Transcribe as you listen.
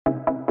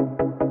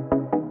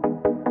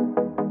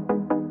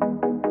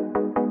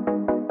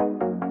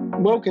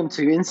Welcome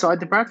to Inside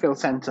the Bradfield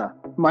Centre.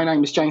 My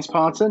name is James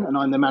Parton and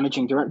I'm the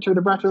Managing Director of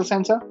the Bradfield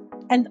Centre.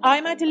 And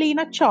I'm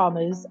Adelina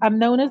Chalmers. I'm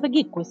known as the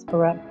Geek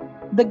Whisperer.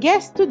 The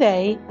guest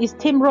today is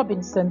Tim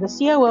Robinson, the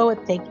COO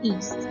at Tech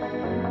East.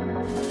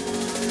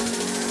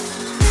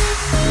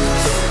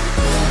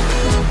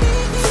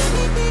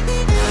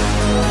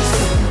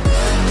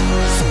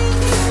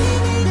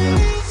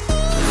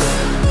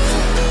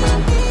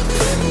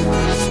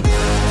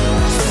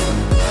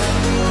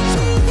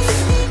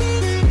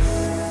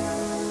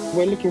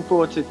 We're looking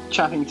forward to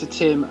chatting to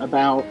Tim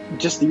about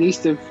just the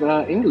east of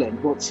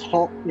England, what's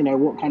hot,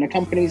 what kind of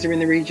companies are in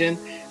the region,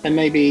 and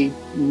maybe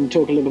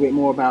talk a little bit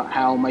more about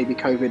how maybe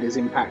COVID has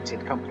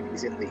impacted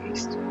companies in the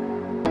east.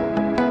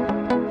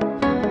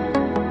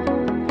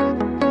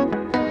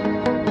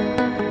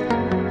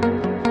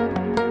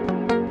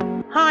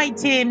 Hi,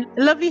 Tim.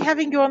 Lovely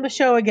having you on the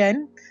show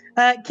again.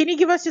 Can you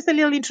give us just a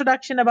little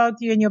introduction about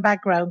you and your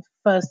background,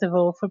 first of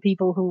all, for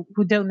people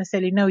who don't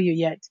necessarily know you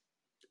yet?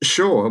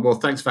 Sure. Well,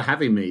 thanks for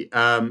having me.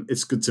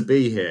 It's good to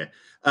be here.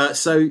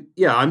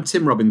 I'm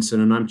Tim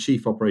Robinson and I'm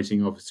Chief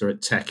Operating Officer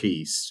at Tech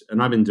East.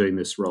 And I've been doing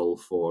this role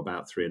for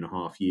about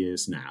 3.5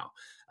 years now.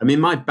 I mean,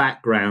 my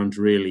background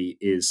really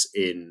is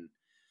in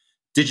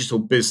digital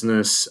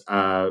business,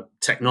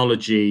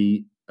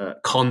 technology,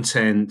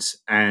 content,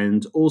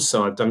 and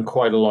also I've done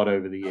quite a lot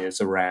over the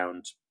years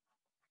around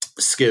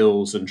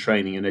skills and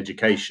training and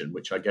education,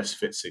 which I guess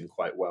fits in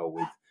quite well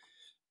with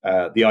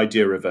the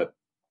idea of a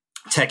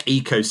tech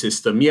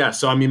ecosystem. Yeah,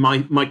 so I mean,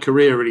 my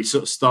career really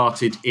sort of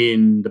started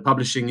in the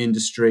publishing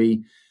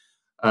industry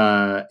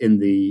in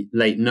the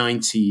late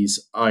 90s.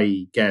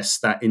 I guess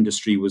that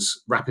industry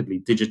was rapidly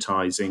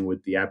digitizing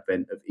with the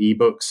advent of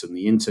ebooks and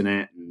the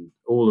internet and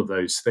all of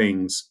those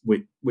things,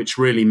 which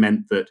really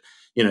meant that,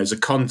 as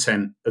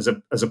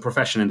a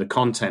profession in the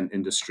content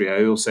industry,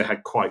 I also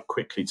had quite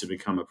quickly to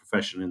become a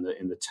profession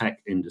in the tech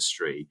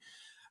industry.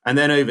 And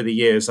then over the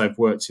years, I've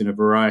worked in a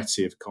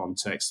variety of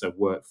contexts. I've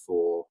worked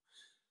for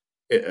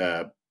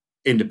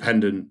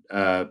independent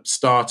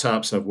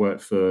startups. I've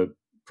worked for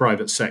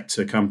private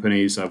sector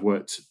companies. I've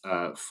worked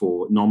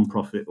for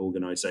non-profit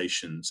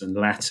organizations, and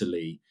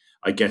latterly,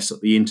 I guess,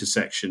 at the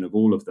intersection of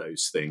all of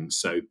those things,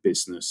 so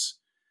business,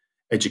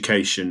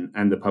 education,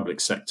 and the public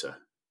sector.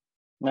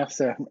 That's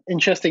an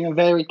interesting and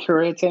varied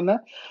career, Tim.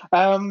 There.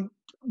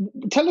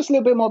 Tell us a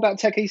little bit more about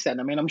Tech East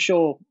then. I mean, I'm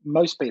sure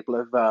most people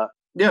have...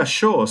 Yeah,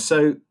 sure.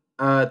 So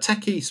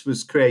Tech East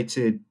was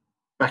created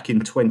back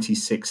in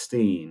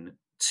 2016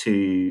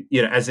 to,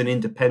 as an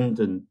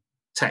independent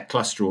tech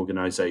cluster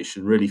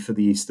organization, really for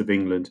the east of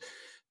England,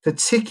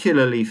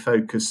 particularly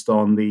focused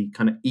on the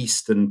kind of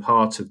eastern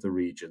part of the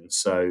region,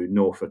 so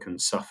Norfolk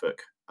and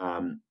Suffolk,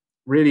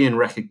 really in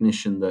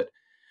recognition that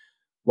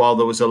while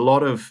there was a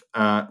lot of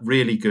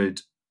really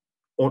good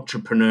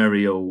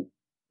entrepreneurial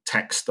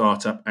tech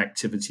startup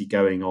activity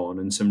going on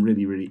and some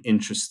really, really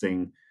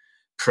interesting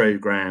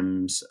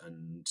programs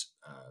and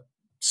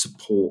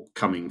support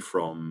coming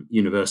from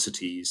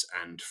universities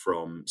and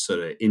from sort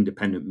of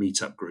independent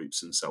meetup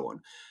groups and so on,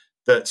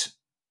 that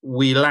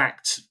we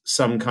lacked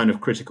some kind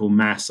of critical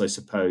mass, I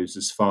suppose,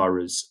 as far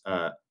as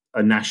the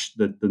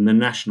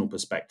national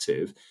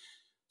perspective.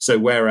 So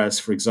whereas,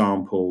 for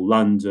example,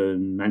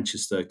 London,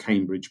 Manchester,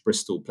 Cambridge,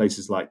 Bristol,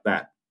 places like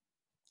that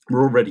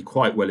were already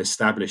quite well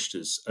established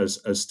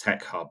as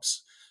tech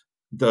hubs,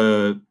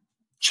 the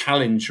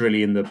challenge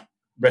really in the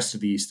rest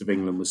of the east of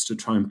England was to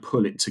try and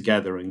pull it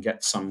together and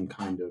get some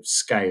kind of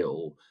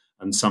scale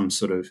and some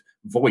sort of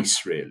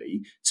voice,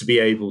 really, to be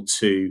able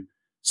to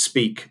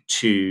speak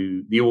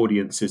to the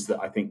audiences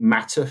that I think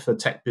matter for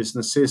tech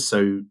businesses.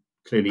 So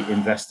clearly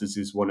investors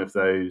is one of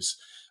those,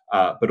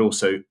 but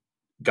also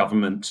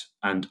government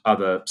and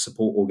other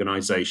support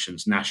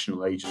organizations,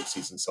 national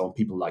agencies and so on,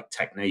 people like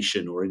Tech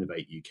Nation or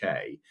Innovate UK.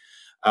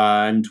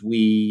 And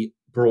we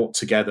brought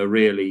together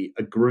really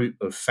a group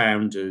of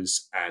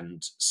founders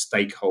and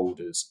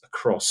stakeholders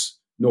across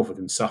Norfolk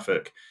and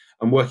Suffolk,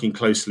 and working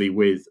closely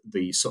with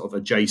the sort of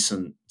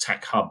adjacent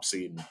tech hubs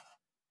in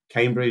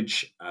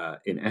Cambridge,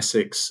 in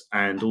Essex,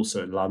 and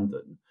also in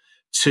London,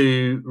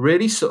 to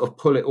really sort of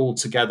pull it all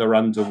together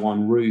under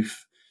one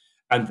roof,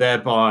 and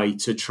thereby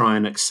to try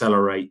and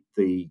accelerate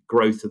the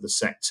growth of the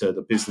sector,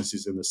 the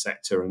businesses in the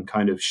sector, and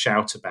kind of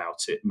shout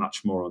about it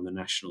much more on the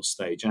national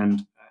stage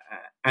and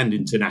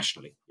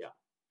internationally. Yeah.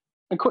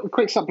 A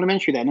quick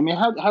supplementary then. I mean,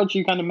 how do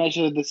you kind of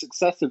measure the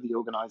success of the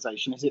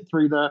organisation? Is it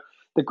through the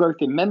growth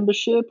in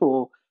membership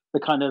or the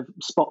kind of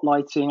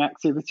spotlighting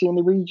activity in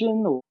the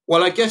region? Or?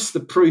 Well, I guess the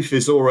proof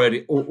is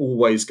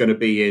always going to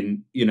be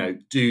in,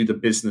 do the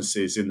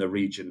businesses in the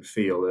region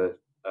feel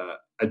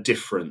a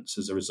difference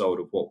as a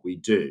result of what we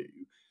do?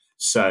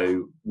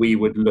 So we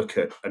would look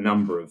at a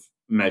number of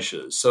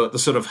measures. So at the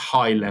sort of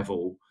high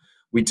level,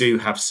 we do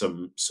have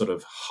some sort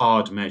of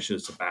hard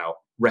measures about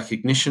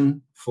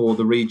recognition for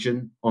the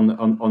region on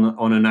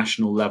a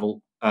national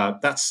level.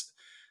 That's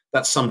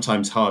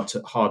sometimes hard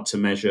to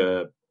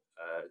measure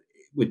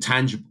with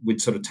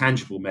sort of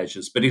tangible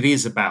measures, but it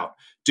is about,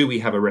 do we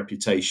have a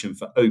reputation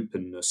for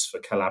openness, for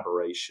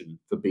collaboration,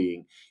 for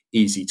being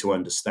easy to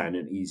understand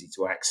and easy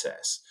to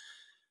access?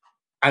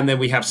 And then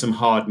we have some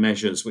hard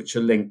measures which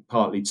are linked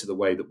partly to the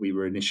way that we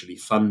were initially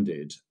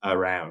funded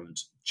around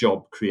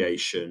job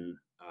creation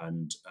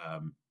and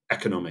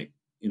economic,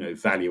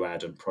 value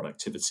add and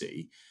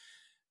productivity.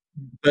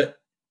 But,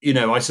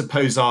 I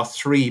suppose our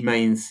three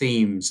main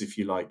themes, if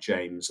you like,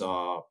 James,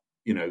 are,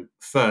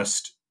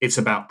 first, it's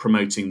about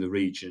promoting the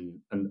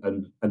region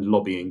and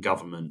lobbying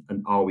government.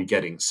 And are we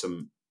getting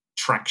some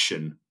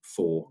traction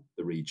for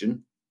the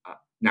region,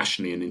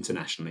 nationally and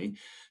internationally?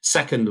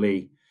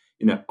 Secondly,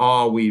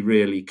 are we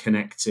really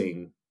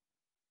connecting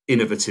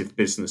innovative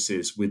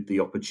businesses with the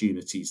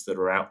opportunities that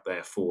are out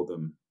there for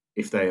them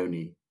if they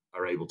only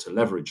are able to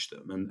leverage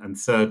them? And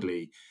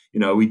thirdly,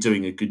 are we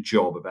doing a good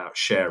job about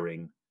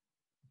sharing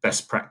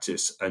best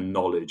practice and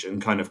knowledge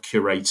and kind of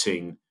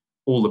curating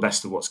all the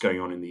best of what's going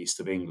on in the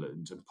east of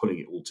England and putting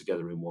it all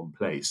together in one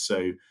place?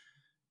 So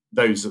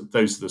those are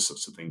the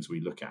sorts of things we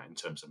look at in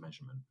terms of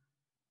measurement.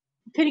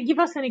 Can you give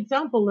us an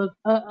example of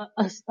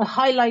a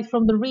highlight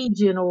from the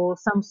region or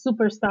some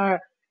superstar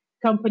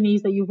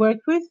companies that you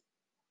worked with?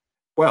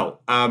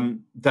 Well,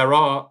 there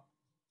are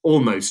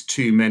almost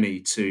too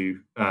many to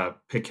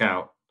pick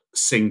out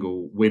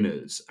single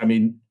winners. I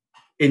mean,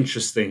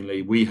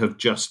 interestingly, we have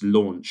just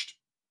launched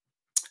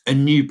a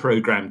new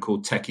program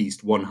called Tech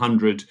East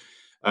 100.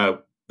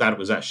 That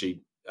was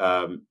actually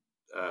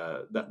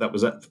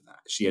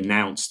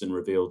announced and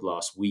revealed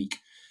last week.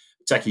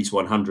 Tech East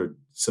 100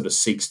 sort of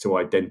seeks to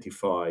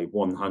identify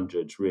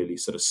 100 really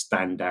sort of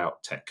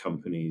standout tech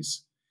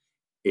companies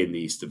in the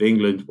east of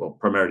England, well,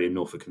 primarily in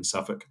Norfolk and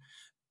Suffolk.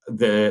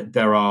 They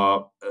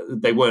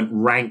weren't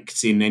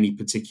ranked in any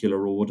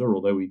particular order,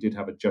 although we did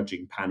have a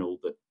judging panel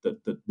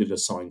that did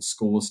assign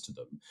scores to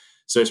them.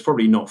 So it's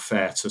probably not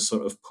fair to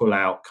sort of pull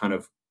out kind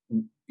of,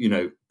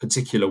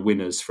 particular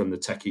winners from the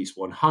Tech East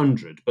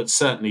 100, but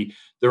certainly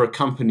there are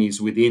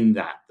companies within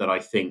that I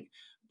think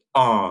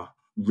are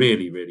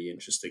really, really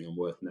interesting and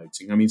worth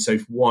noting. I mean, so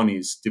one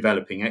is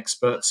Developing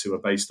Experts, who are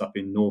based up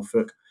in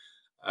Norfolk,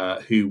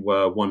 who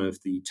were one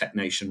of the Tech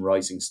Nation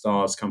Rising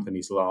Stars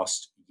companies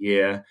last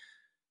year,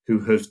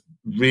 who have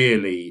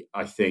really,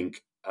 I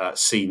think,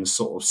 seen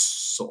sort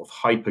of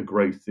hyper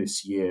growth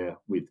this year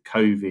with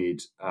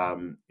COVID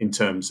in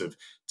terms of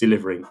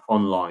delivering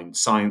online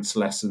science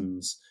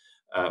lessons,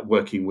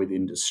 working with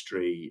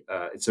industry.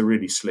 It's a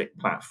really slick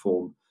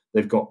platform.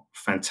 They've got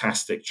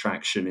fantastic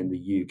traction in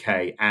the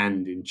UK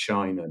and in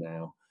China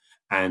now.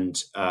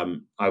 And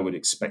I would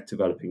expect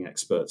Developing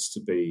Experts to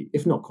be,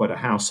 if not quite a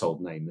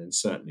household name, then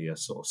certainly a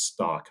sort of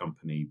star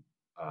company,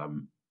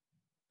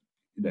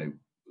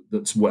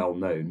 that's well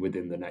known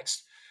within the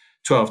next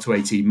 12 to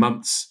 18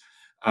 months.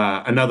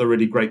 Another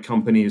really great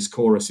company is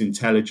Chorus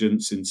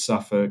Intelligence in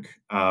Suffolk.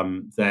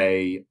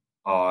 They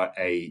are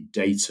a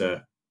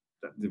data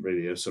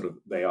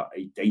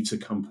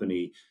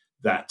company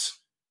that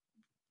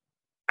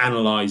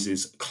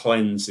analyzes,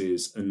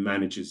 cleanses, and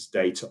manages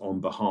data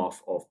on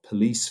behalf of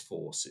police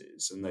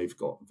forces. And they've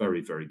got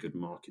very, very good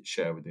market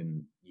share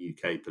within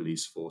UK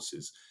police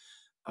forces.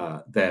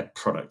 Their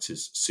product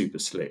is super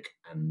slick,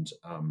 and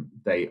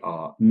they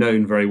are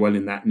known very well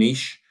in that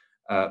niche.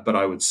 But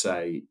I would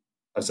say,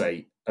 as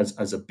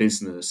a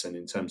business and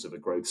in terms of a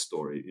growth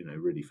story,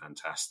 really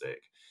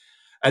fantastic.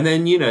 And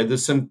then,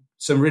 there's some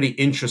really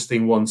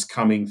interesting ones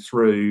coming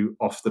through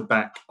off the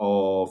back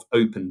of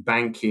open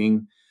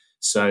banking.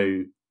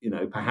 So,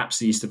 perhaps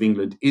the East of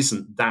England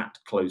isn't that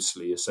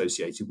closely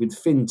associated with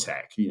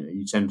fintech.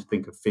 You tend to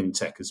think of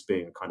fintech as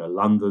being a kind of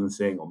London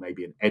thing, or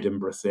maybe an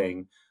Edinburgh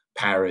thing,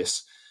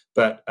 Paris.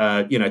 But,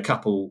 a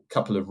couple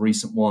of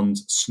recent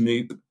ones,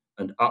 Snoop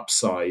and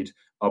Upside,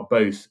 are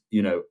both,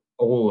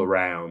 all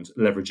around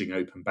leveraging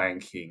open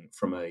banking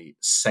from a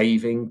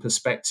saving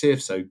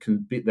perspective. So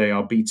they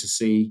are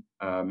B2C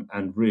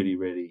and really,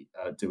 really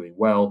doing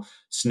well.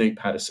 Snoop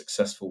had a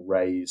successful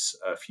raise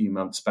a few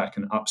months back,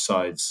 and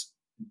Upside's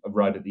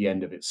right at the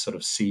end of its sort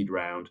of seed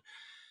round.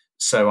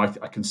 So I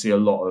can see a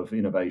lot of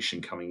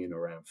innovation coming in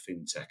around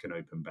fintech and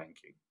open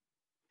banking.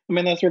 I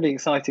mean, that's really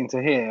exciting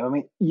to hear. I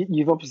mean,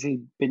 you've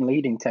obviously been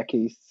leading Tech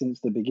East since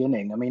the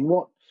beginning. I mean,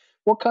 what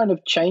kind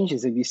of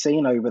changes have you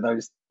seen over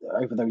those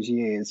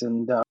years?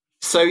 And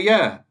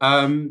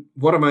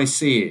what am I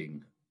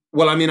seeing?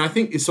 Well, I mean, I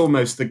think it's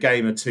almost the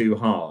game of two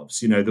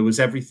halves. There was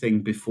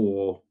everything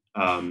before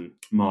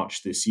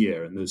March this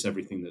year, and there's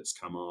everything that's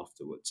come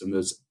afterwards. And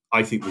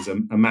I think there's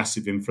a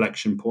massive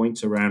inflection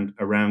point around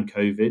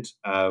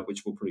COVID,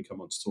 which we'll probably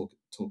come on to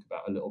talk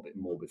about a little bit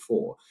more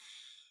before.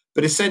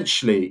 But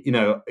essentially,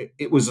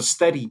 it was a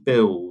steady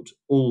build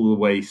all the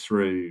way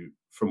through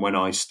from when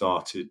I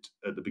started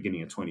at the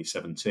beginning of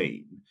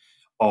 2017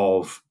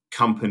 of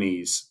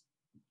companies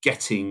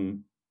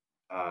getting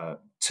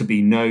to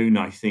be known,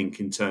 I think,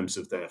 in terms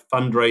of their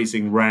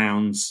fundraising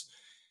rounds,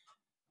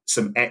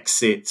 some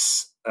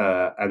exits,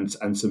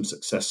 and some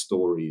success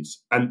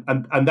stories. And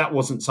that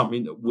wasn't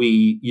something that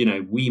we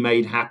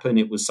made happen.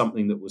 It was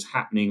something that was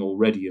happening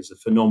already as a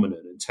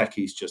phenomenon, and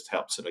techies just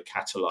helped sort of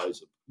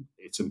catalyze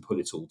it and put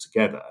it all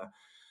together.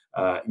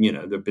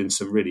 There have been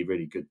some really,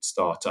 really good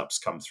startups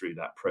come through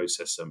that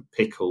process.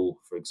 Pickle,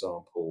 for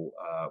example,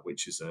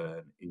 which is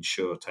an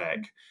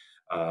insurtech,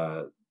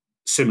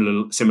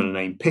 similar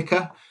name,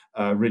 Picker,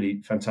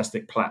 really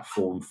fantastic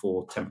platform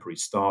for temporary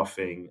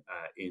staffing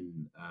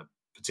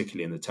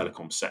particularly in the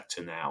telecom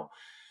sector now.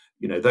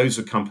 Those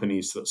are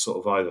companies that sort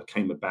of either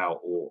came about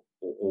or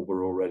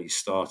were already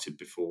started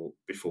before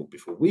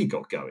we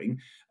got going.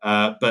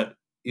 But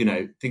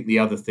I think the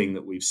other thing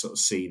that we've sort of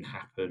seen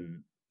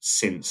happen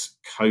since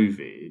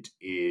COVID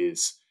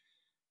is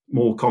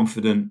more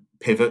confident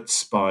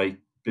pivots by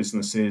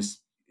businesses.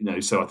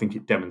 So I think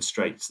it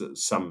demonstrates that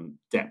some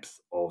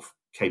depth of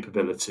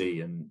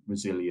capability and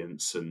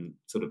resilience and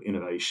sort of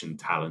innovation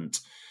talent.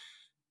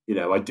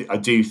 I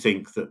do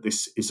think that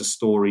this is a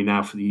story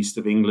now for the East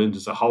of England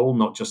as a whole,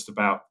 not just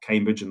about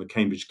Cambridge and the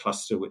Cambridge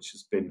cluster, which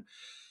has been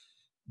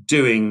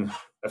doing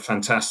a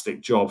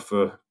fantastic job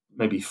for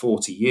maybe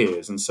 40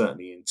 years, and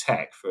certainly in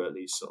tech for at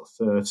least sort of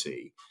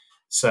 30.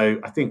 So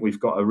I think we've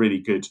got a really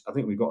good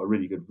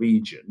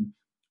region.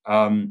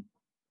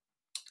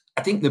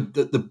 I think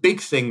the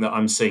big thing that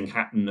I'm seeing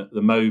happen at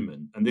the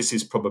moment, and this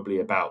is probably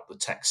about the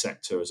tech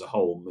sector as a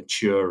whole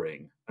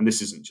maturing, and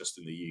this isn't just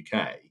in the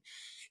UK,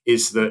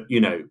 is that,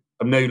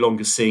 I'm no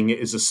longer seeing it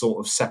as a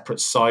sort of separate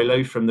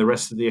silo from the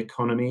rest of the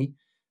economy.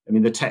 I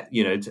mean, the tech,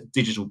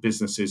 digital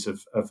businesses have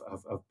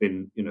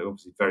been,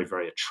 obviously very,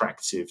 very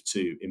attractive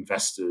to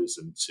investors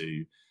and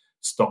to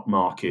stock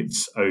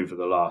markets over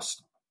the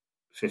last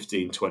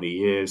 15, 20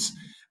 years,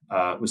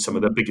 with some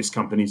of the biggest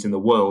companies in the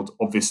world,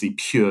 obviously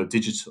pure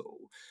digital.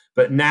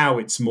 But now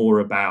it's more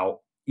about,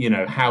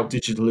 how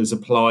digital is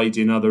applied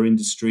in other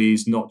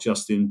industries, not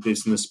just in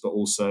business, but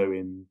also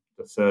in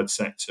the third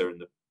sector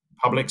and the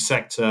public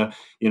sector,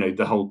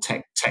 the whole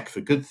tech for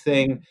good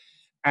thing.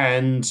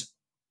 And,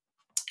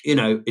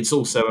 it's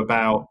also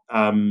about,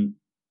 I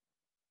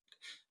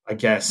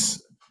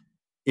guess,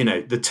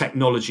 the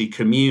technology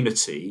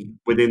community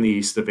within the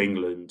East of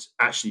England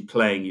actually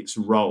playing its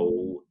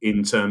role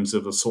in terms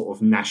of a sort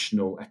of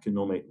national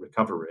economic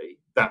recovery.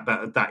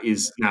 That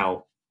is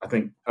now, I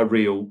think, a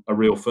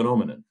real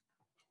phenomenon.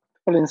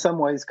 Well, in some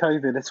ways,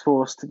 COVID has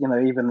forced,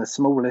 even the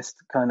smallest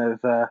kind of,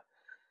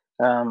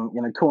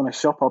 corner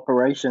shop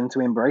operation to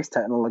embrace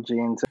technology.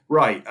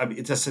 Right. I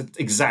mean, that's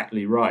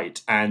exactly right.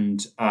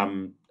 And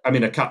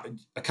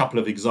a couple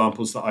of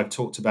examples that I've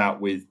talked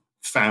about with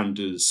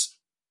founders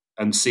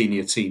and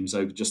senior teams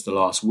over just the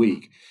last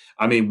week.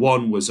 I mean,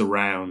 one was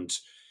around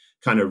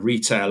kind of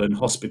retail and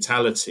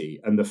hospitality,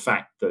 and the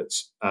fact that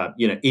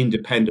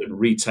independent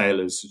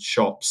retailers,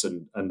 shops,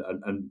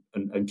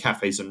 and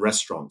cafes and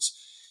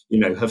restaurants,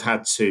 have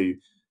had to,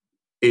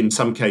 in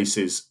some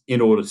cases,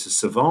 in order to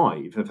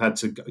survive, have had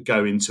to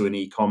go into an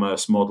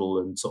e-commerce model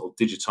and sort of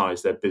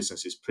digitize their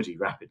businesses pretty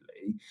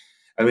rapidly.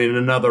 I mean,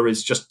 another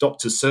is just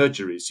doctor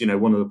surgeries.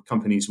 One of the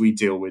companies we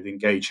deal with,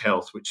 Engage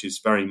Health, which is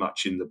very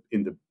much in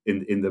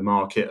the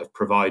market of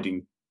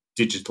providing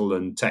digital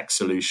and tech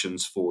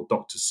solutions for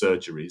doctor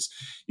surgeries.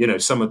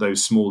 Some of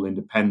those small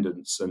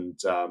independents and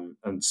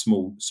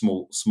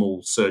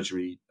small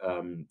surgery,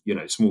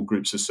 small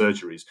groups of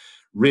surgeries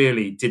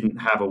really didn't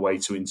have a way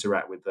to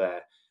interact with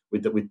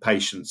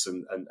patients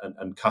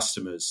and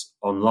customers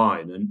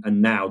online,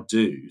 and now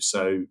do.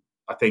 So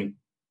I think,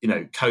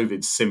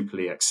 COVID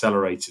simply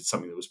accelerated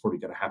something that was probably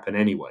going to happen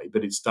anyway,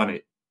 but it's done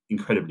it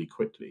incredibly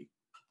quickly.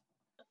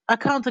 I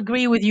can't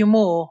agree with you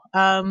more.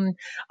 I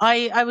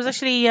was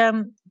actually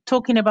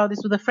talking about this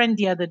with a friend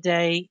the other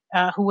day,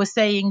 who was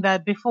saying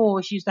that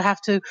before she used to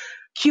have to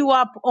queue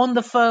up on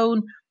the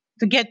phone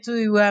to get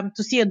to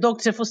see a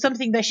doctor for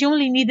something that she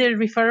only needed a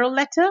referral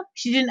letter.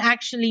 She didn't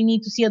actually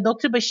need to see a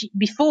doctor, but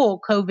before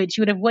COVID,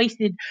 she would have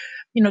wasted,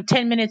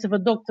 10 minutes of a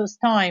doctor's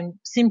time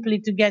simply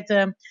to get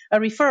a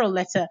referral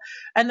letter.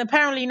 And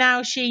apparently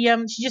now she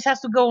just has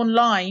to go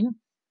online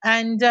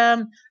and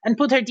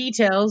put her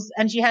details,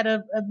 and she had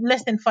a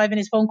less than 5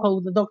 minutes phone call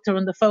with the doctor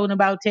on the phone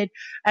about it,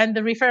 and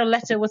the referral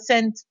letter was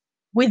sent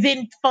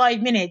within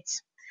 5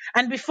 minutes.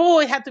 And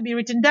before, it had to be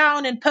written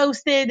down and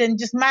posted, and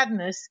just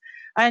madness.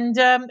 And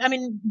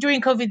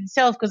during COVID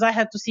itself, because I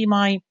had to see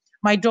my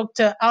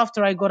doctor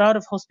after I got out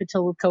of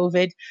hospital with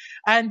COVID,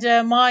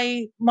 and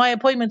my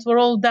appointments were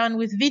all done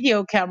with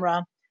video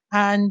camera,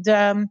 and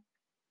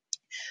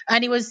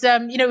it was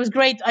it was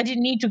great. I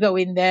didn't need to go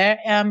in there.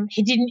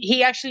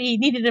 He actually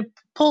needed a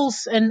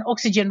pulse and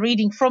oxygen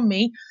reading from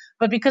me,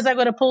 but because I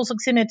got a pulse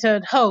oximeter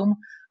at home,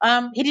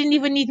 he didn't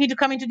even need me to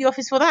come into the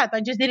office for that.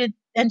 I just did it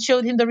and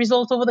showed him the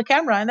results over the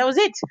camera, and that was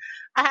it.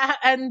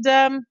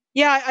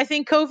 I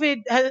think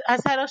COVID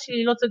has had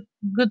actually lots of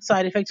good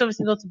side effects,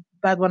 obviously lots of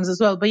bad ones as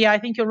well. But yeah, I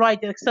think you're right.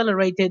 It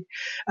accelerated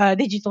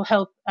digital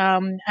health,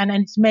 and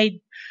it's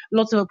made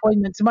lots of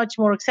appointments much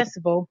more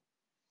accessible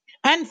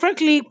and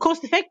frankly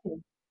cost effective.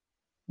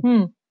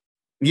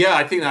 Yeah,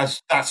 I think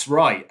that's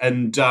right.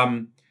 And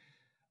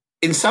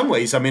in some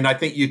ways, I mean, I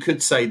think you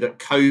could say that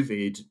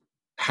COVID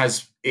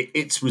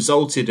it's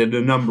resulted in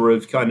a number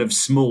of kind of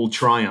small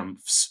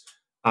triumphs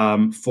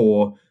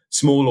for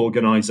small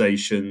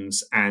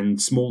organizations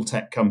and small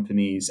tech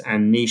companies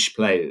and niche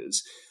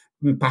players,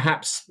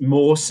 perhaps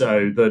more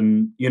so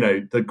than,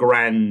 the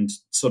grand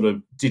sort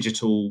of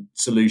digital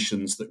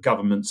solutions that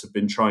governments have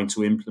been trying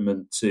to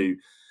implement to,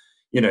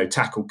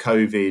 tackle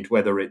COVID,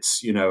 whether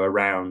it's,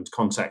 around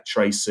contact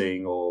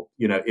tracing or,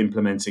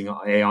 implementing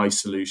AI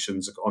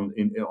solutions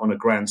on a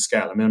grand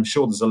scale. I mean, I'm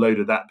sure there's a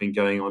load of that been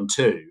going on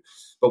too,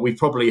 but we've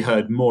probably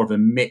heard more of a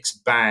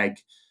mixed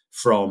bag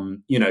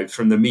from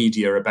the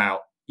media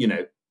about,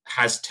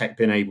 has tech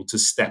been able to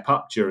step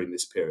up during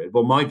this period?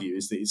 Well, my view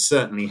is that it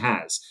certainly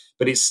has,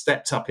 but it's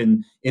stepped up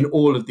in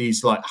all of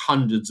these like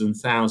hundreds and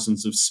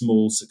thousands of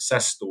small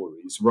success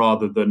stories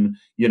rather than,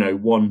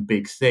 one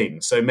big thing.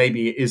 So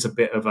maybe it is a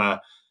bit of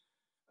a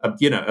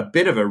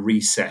bit of a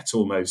reset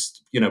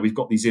almost. We've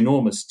got these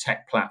enormous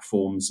tech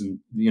platforms and,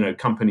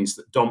 companies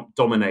that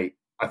dominate,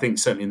 I think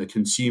certainly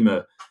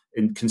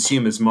in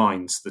consumers'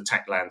 minds, the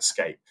tech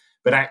landscape.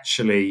 But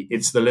actually,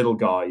 it's the little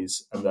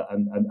guys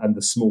and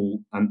the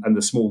small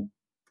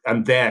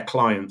and their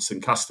clients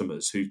and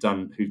customers who've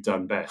done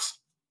best.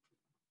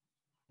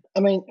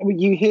 I mean,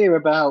 you hear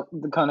about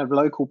the kind of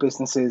local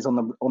businesses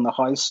on the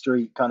high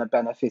street kind of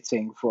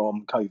benefiting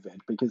from COVID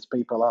because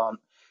people aren't,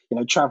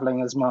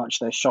 traveling as much.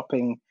 They're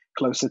shopping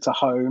closer to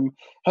home.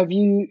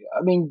 Due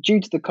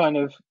to the kind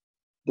of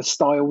the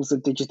styles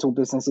of digital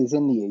businesses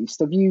in the East,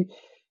 do you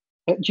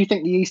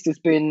think the East has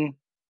been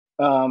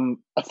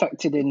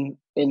affected in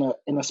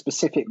a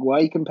specific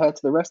way compared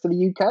to the rest of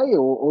the UK,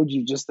 or do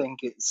you just think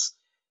it's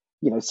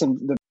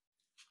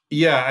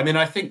Yeah, I mean,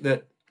 I think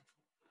that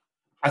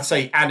I'd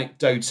say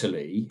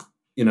anecdotally,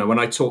 when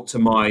I talk to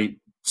my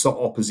sort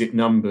of opposite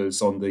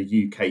numbers on the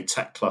UK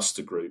tech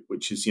cluster group,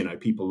 which is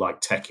people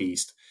like Tech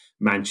East,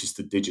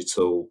 Manchester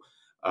Digital,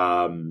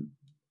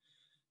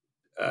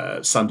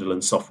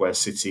 Sunderland Software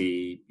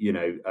City,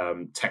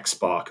 Tech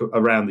Spark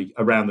around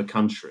the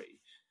country.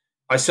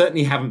 I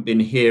certainly haven't been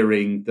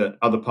hearing that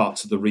other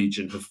parts of the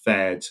region have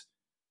fared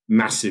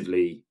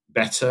massively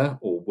better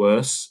or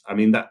worse. I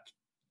mean, that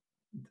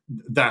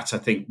I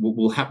think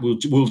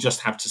we'll just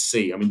have to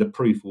see. I mean, the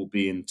proof will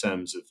be in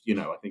terms of,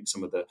 I think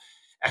some of the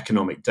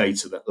economic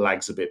data that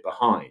lags a bit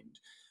behind.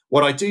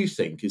 What I do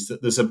think is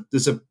that there's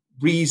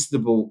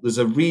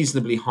a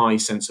reasonably high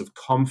sense of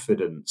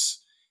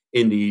confidence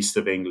in the East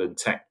of England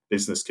tech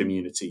business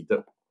community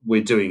that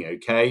we're doing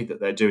okay, that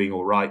they're doing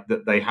all right,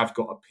 that they have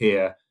got a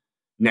peer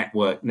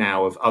network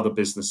now of other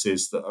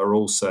businesses that are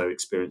also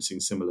experiencing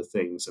similar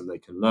things and they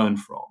can learn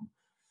from.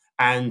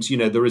 And,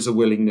 there is a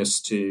willingness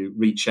to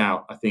reach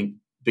out, I think,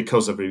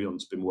 because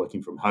everyone's been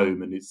working from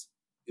home and is,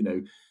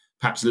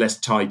 perhaps less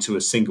tied to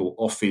a single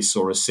office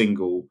or a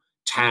single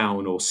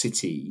town or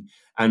city,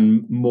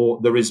 and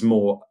there is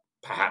more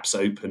perhaps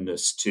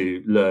openness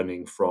to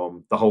learning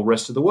from the whole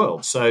rest of the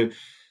world. So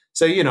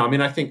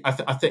I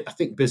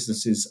think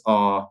businesses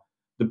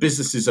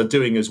are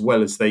doing as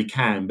well as they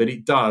can, but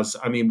it does,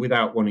 I mean,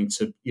 without wanting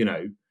to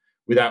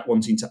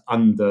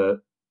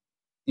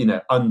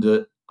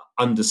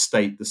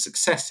understate the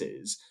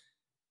successes,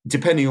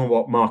 depending on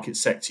what market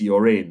sector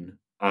you're in,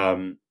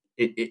 there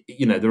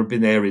have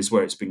been areas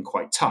where it's been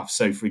quite tough.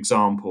 So, for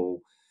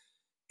example,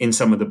 in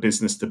some of the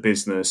business to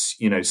business,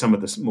 some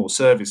of the more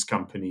service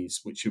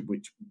companies,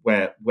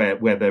 where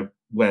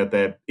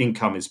their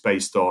income is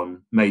based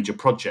on major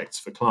projects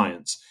for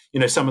clients,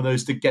 some of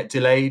those did get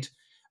delayed.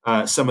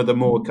 Some of the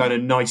more kind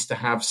of nice to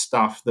have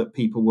stuff that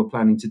people were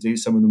planning to do,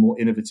 some of the more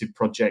innovative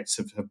projects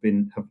have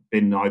been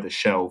either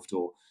shelved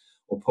or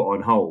put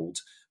on hold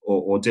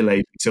or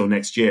delayed until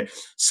next year.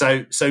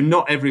 So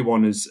not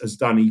everyone has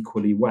done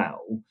equally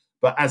well.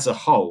 But as a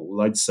whole,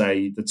 I'd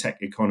say the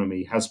tech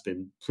economy has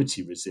been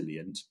pretty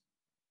resilient.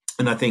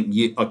 And I think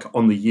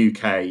on the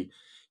UK,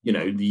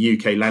 the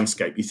UK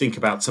landscape, you think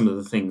about some of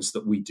the things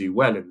that we do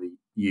well in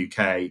the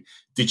UK: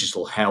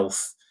 digital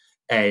health,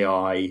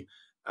 AI,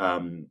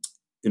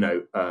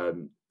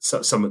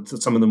 so some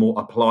of the more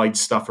applied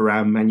stuff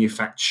around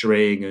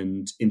manufacturing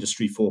and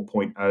Industry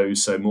 4.0,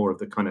 so more of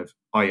the kind of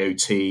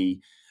IoT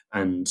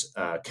and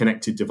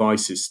connected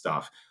devices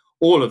stuff.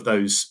 All of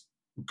those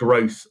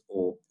growth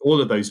or all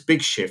of those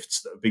big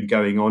shifts that have been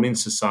going on in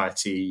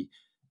society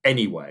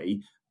anyway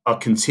are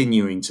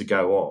continuing to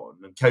go on,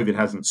 and COVID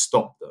hasn't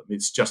stopped them.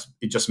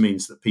 It just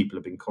means that people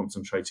have been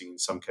concentrating in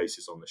some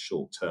cases on the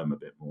short term a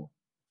bit more.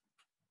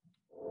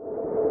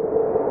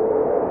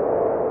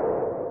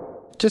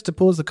 Just to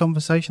pause the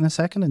conversation a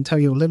second and tell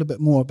you a little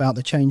bit more about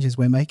the changes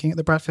we're making at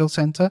the Bradfield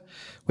Centre,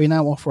 we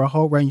now offer a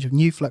whole range of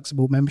new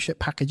flexible membership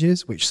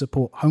packages which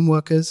support home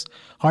workers,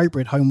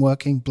 hybrid home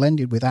working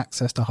blended with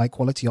access to high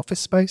quality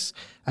office space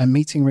and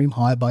meeting room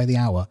hire by the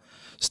hour.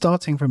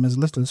 Starting from as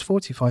little as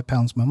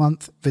 £45 per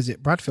month,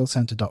 visit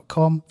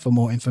bradfieldcentre.com for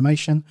more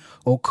information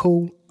or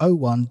call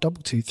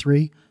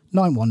 01223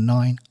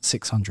 919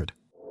 600.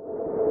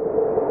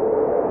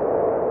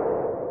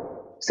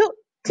 So,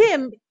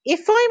 Tim,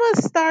 if I'm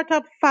a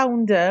startup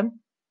founder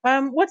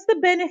What's the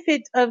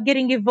benefit of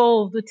getting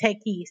involved with Tech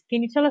East?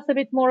 Can you tell us a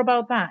bit more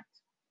about that?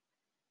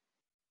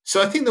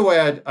 So I think the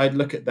way I'd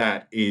look at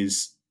that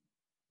is,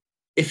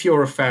 if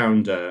you're a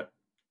founder,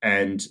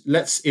 and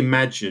let's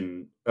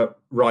imagine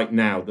right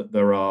now that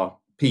there are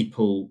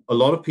a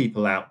lot of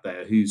people out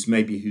there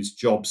whose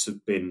jobs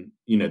have been,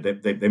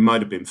 they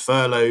might have been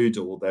furloughed,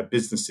 or their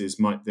businesses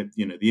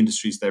the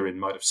industries they're in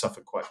might have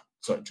suffered quite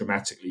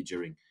dramatically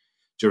during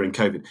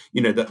COVID,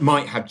 that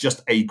might have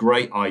just a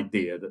great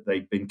idea that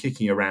they've been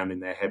kicking around in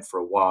their head for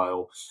a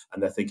while,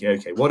 and they're thinking,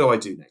 okay, what do I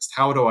do next?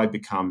 How do I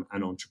become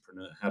an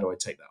entrepreneur? How do I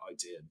take that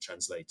idea and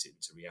translate it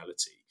into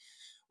reality?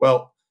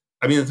 Well,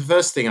 I mean, the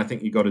first thing I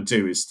think you've got to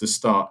do is to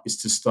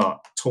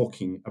start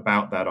talking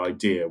about that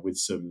idea with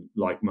some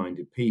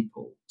like-minded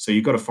people. So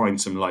you've got to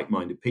find some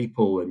like-minded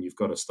people, and you've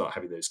got to start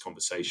having those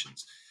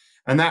conversations.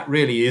 And that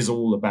really is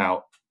all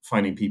about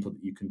finding people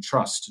that you can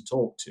trust to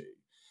talk to.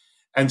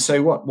 And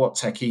so what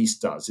Tech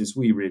East does is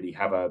we really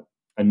have a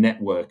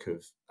network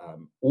of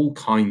all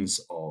kinds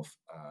of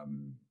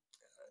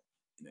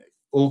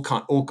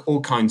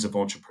all kinds of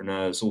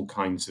entrepreneurs,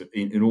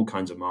 in all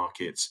kinds of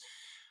markets.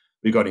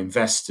 We've got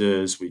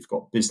investors, we've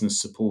got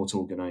business support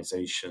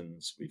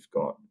organizations, we've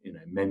got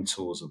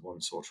mentors of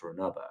one sort or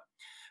another,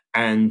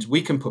 and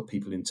we can put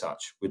people in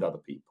touch with other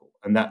people.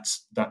 And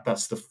that's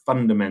the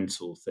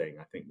fundamental thing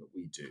I think that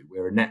we do.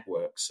 We're a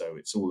network, so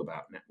it's all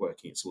about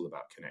networking, it's all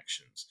about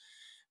connections.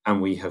 And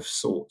we have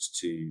sought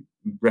to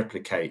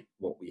replicate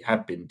what we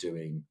have been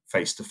doing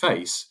face to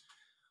face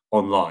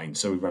online.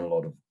 So we run a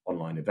lot of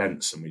online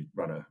events, and we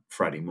run a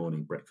Friday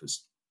morning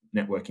breakfast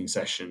networking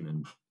session.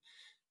 And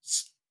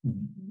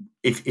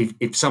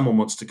if someone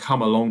wants to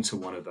come along to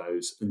one of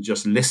those and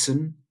just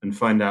listen and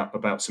find out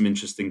about some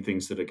interesting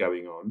things that are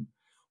going on,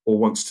 or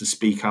wants to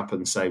speak up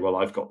and say, well,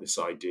 I've got this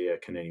idea,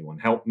 can anyone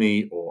help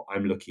me? Or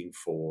I'm looking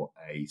for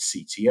a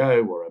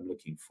CTO, or I'm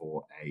looking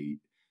for a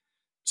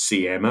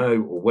CMO,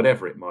 or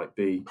whatever it might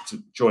be,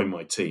 to join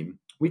my team,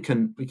 we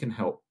can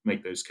help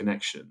make those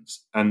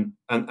connections. And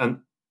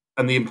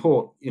the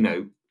important,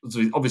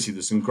 obviously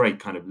there's some great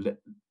kind of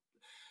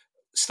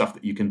stuff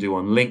that you can do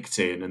on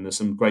LinkedIn, and there's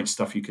some great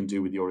stuff you can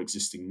do with your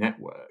existing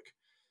network.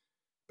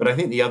 But I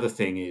think the other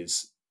thing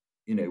is,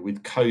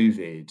 with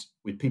COVID,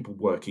 with people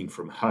working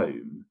from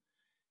home,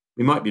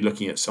 we might be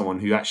looking at someone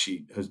who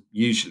actually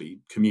usually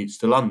commutes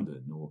to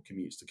London, or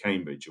commutes to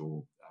Cambridge,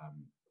 or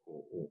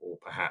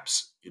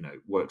perhaps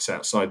works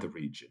outside the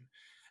region,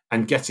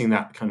 and getting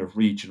that kind of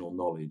regional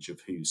knowledge of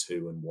who's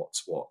who and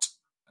what's what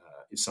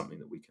is something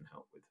that we can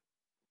help with.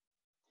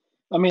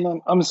 I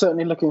mean, I'm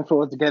certainly looking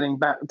forward to getting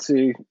back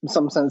to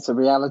some sense of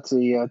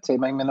reality,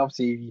 Tim. I mean,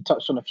 obviously, you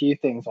touched on a few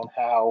things on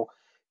how,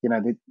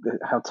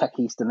 how Tech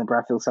East and the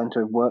Bradfield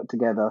Centre have worked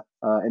together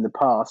in the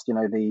past.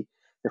 The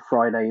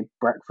Friday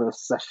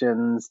breakfast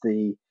sessions,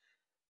 the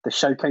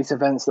showcase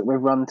events that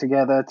we've run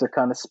together to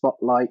kind of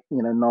spotlight,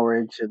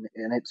 Norwich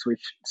and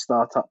Ipswich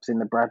startups in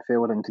the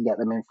Bradfield, and to get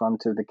them in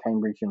front of the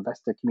Cambridge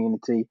investor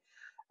community.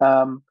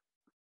 And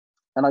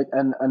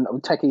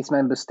Tech East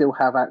members still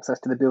have access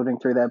to the building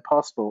through their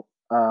passport.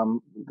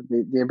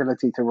 The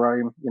ability to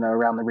roam,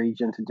 around the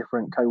region to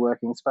different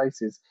co-working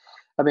spaces.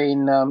 I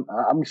mean,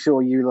 I'm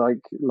sure you,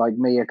 like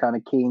me, are kind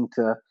of keen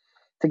to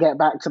get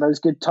back to those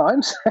good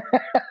times.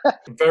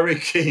 Very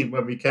keen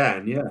when we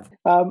can, yeah.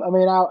 I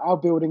mean, our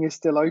building is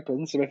still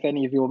open, so if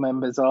any of your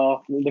members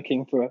are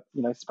looking for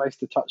space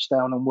to touch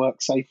down and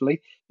work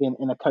safely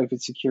in a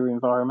COVID secure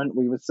environment,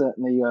 we would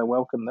certainly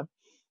welcome them.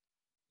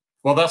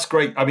 Well, that's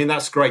great. I mean,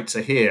 that's great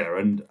to hear.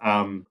 And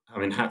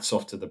hats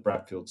off to the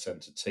Bradfield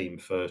Centre team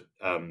for,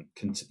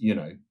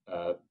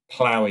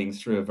 ploughing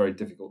through a very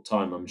difficult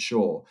time, I'm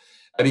sure.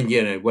 I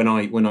mean, when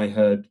I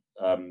heard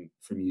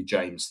from you,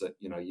 James, that,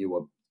 you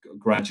were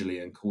gradually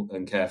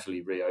and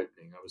carefully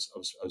reopening, I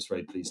was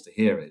very pleased to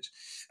hear it.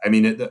 I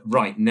mean,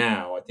 right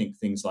now, I think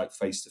things like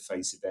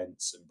face-to-face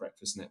events and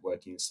breakfast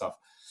networking and stuff,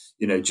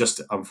 just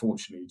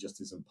unfortunately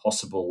just isn't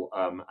possible.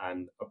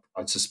 And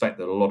I suspect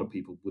that a lot of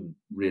people wouldn't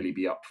really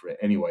be up for it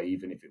anyway,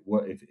 even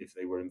if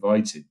they were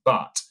invited.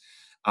 But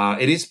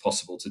it is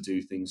possible to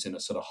do things in a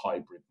sort of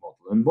hybrid model.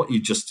 And what you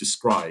just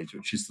described,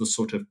 which is the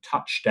sort of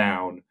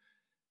touchdown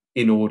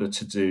in order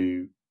to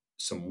do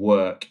some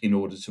work, in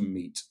order to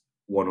meet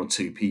one or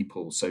two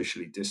people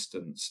socially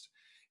distanced,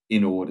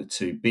 in order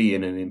to be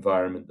in an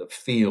environment that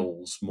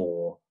feels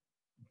more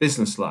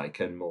businesslike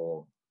and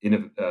more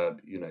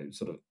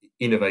sort of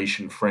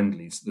innovation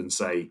friendly than,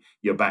 say,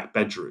 your back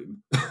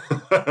bedroom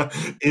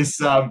is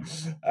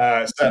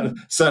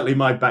certainly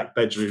my back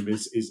bedroom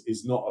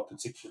is not a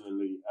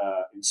particularly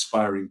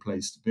inspiring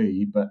place to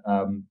be, but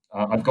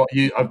I've got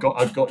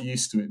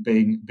used to it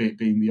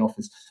being the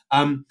office.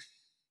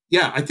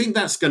 Yeah, I think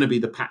that's going to be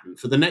the pattern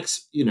for the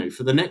next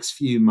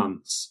few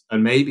months,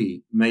 and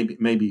maybe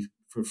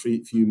for a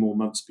few more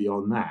months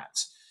beyond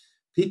that.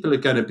 People are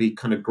going to be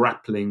kind of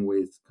grappling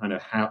with kind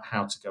of how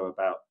to go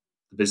about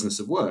the business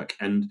of work.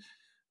 And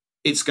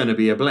it's going to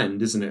be a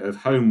blend, isn't it, of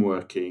home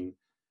working,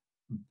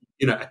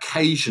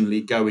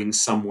 occasionally going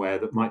somewhere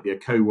that might be a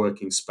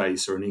co-working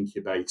space or an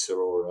incubator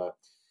or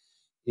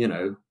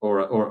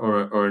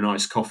or a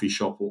nice coffee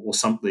shop or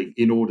something,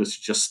 in order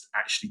to just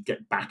actually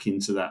get back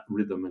into that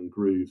rhythm and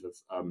groove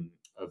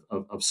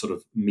of sort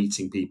of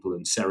meeting people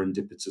and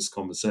serendipitous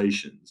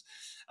conversations.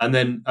 And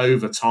then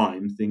over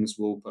time, things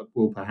will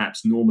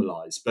perhaps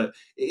normalize, but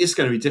it is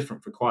going to be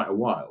different for quite a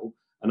while.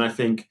 And I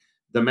think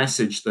the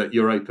message that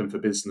you're open for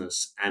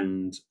business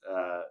and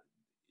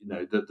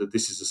that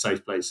this is a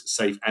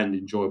safe and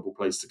enjoyable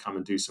place to come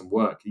and do some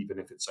work, even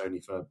if it's only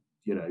for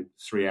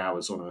 3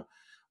 hours on a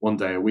 1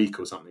 day a week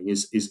or something,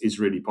 is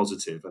really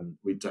positive, and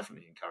we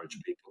definitely encourage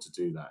people to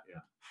do that.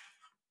 Yeah.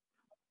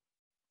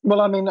 Well,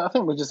 I mean, I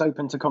think we're just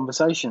open to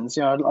conversations.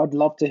 I'd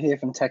love to hear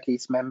from Tech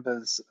East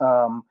members,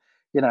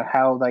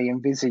 how they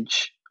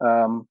envisage,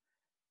 kind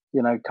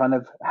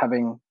of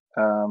having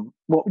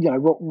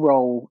what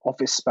role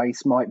office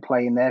space might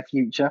play in their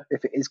future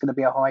if it is going to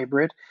be a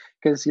hybrid.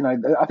 Because,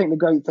 I think the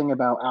great thing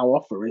about our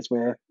offer is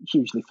we're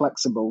hugely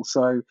flexible.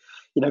 So,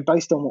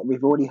 based on what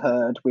we've already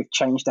heard, we've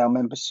changed our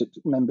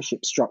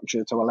membership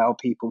structure to allow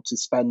people to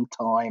spend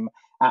time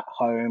at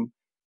home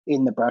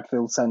in the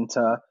Bradfield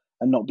Centre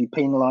and not be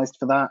penalised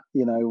for that,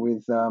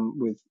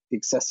 with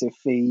excessive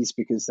fees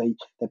because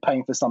they're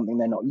paying for something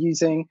they're not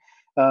using.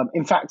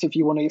 In fact, if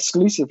you want to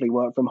exclusively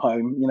work from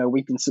home,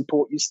 we can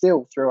support you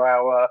still through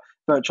our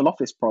virtual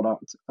office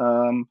product.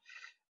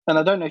 And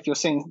I don't know if you're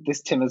seeing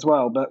this, Tim, as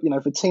well, but,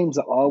 for teams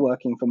that are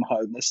working from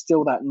home, there's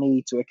still that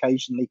need to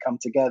occasionally come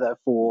together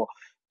for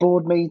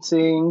board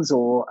meetings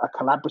or a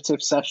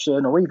collaborative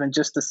session, or even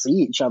just to see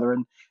each other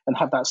and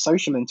have that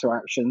social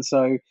interaction.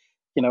 So,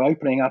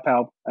 opening up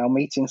our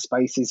meeting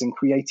spaces and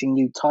creating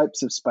new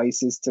types of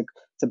spaces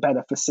to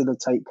better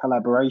facilitate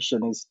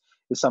collaboration is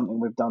something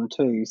we've done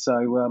too.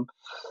 So,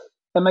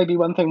 and maybe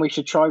one thing we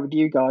should try with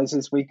you guys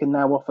is we can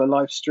now offer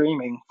live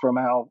streaming from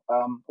our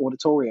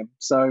auditorium.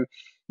 So,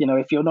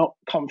 if you're not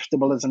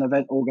comfortable as an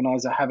event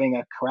organizer having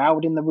a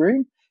crowd in the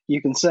room, you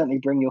can certainly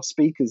bring your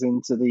speakers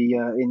into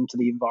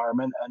the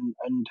environment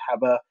and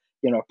have a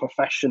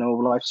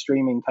professional live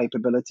streaming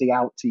capability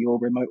out to your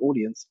remote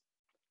audience.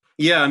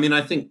 Yeah, I mean,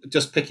 I think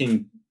just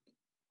picking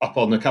up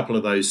on a couple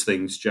of those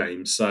things,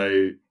 James.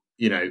 So,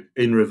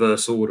 in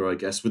reverse order, I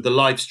guess, with the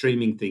live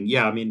streaming thing.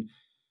 Yeah, I mean,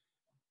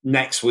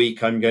 next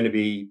week I'm going to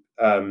be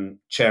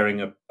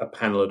chairing a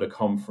panel at a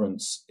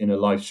conference in a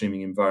live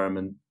streaming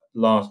environment,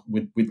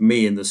 with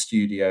me in the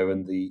studio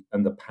and the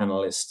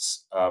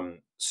panelists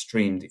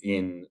streamed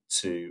in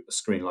to a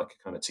screen like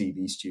a kind of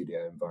TV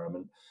studio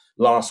environment.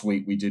 Last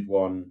week we did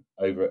one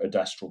over at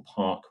Adastral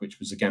Park, which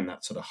was again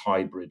that sort of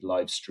hybrid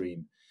live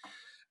stream.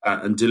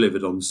 And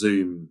delivered on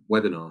Zoom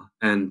webinar,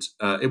 and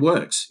it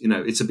works.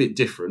 It's a bit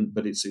different,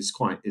 but it's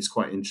quite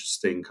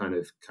interesting kind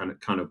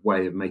of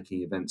way of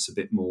making events a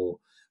bit more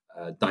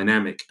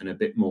dynamic and a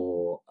bit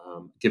more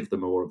give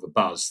them more of a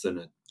buzz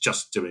than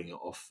just doing it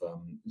off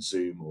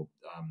Zoom or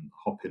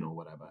Hopin or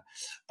whatever.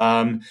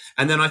 And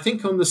then I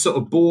think on the sort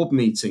of board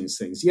meetings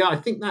things, I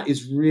think that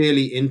is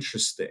really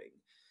interesting,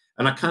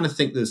 and I kind of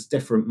think there's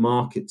different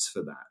markets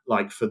for that,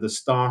 like for the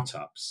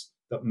startups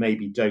that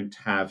maybe don't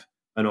have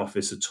an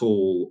office at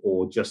all,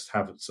 or just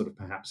have sort of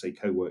perhaps a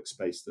co-work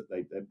space that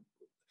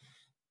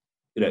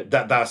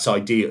that's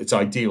ideal. It's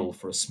ideal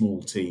for a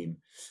small team,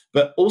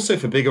 but also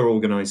for bigger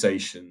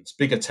organizations,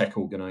 bigger tech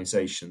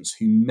organizations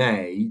who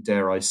may,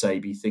 dare I say,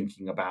 be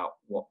thinking about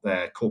what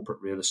their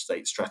corporate real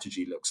estate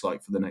strategy looks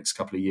like for the next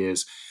couple of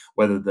years,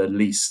 whether the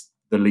lease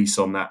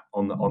on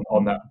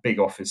that big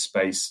office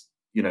space,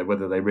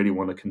 whether they really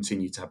want to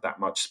continue to have that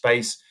much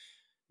space.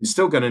 You're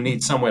still going to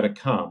need somewhere to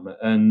come,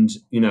 and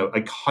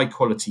a high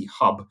quality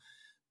hub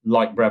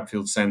like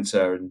Bradfield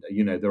Centre, and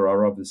there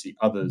are obviously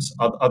others.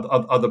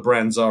 Other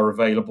brands are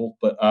available,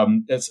 but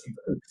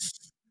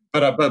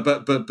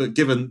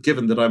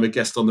given that I'm a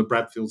guest on the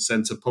Bradfield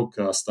Centre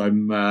podcast,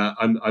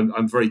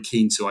 I'm very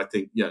keen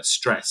to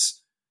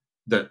stress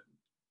that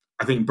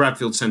I think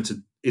Bradfield Centre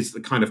is the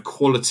kind of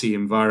quality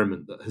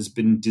environment that has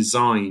been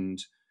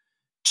designed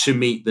to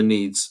meet the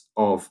needs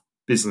of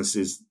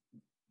businesses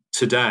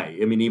today.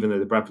 I mean, even though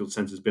the Bradfield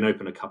Centre has been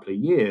open a couple of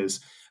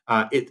years,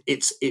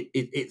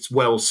 it's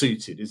well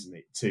suited, isn't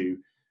it, to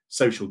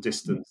social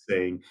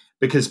distancing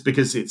because of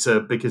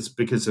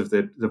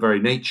the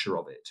very nature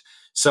of it.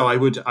 So I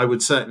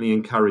would certainly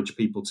encourage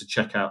people to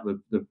check out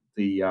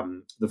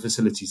the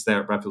facilities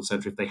there at Bradfield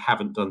Centre if they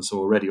haven't done so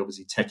already.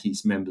 Obviously, Tech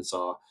East members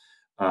are,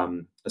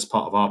 as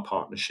part of our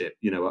partnership,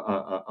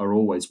 are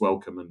always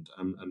welcome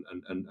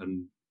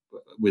and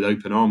with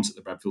open arms at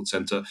the Bradfield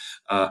Centre.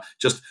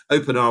 Just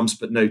open arms,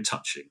 but no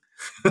touching.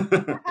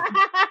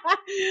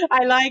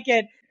 I like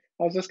it.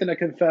 I was just going to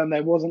confirm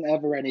there wasn't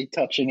ever any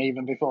touching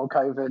even before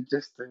COVID,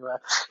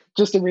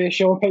 just to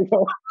reassure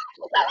people.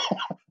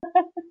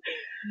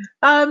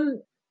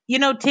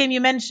 Tim,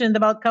 you mentioned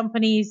about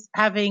companies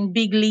having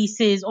big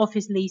leases,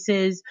 office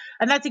leases,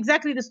 and that's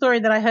exactly the story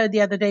that I heard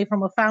the other day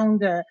from a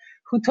founder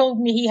who told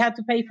me he had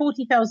to pay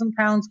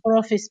 £40,000 for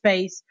office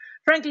space.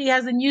 Frankly, he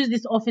hasn't used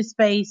this office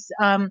space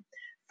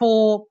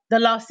for the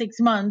last 6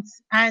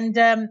 months, and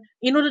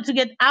in order to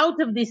get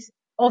out of this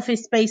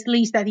office space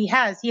lease that he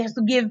has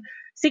to give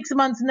 6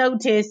 months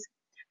notice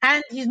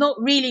and he's not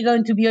really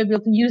going to be able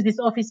to use this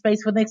office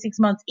space for the next 6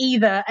 months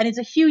either. And it's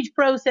a huge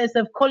process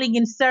of calling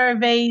in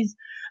surveys,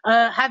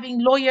 having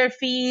lawyer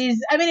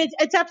fees. I mean,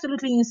 it's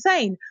absolutely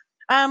insane.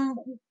 Um,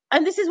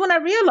 and this is when I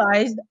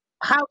realized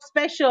how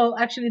special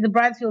actually the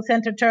Bradfield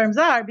Center terms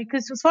are,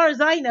 because as far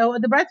as I know,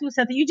 at the Bradfield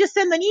Center, you just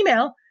send an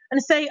email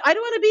and say, I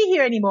don't want to be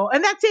here anymore.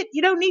 And that's it.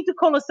 You don't need to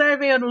call a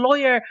survey on a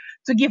lawyer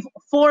to give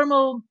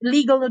formal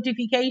legal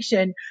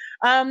notification.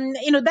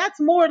 That's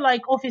more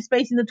like office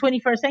space in the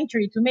 21st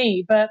century to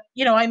me, but,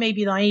 I may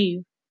be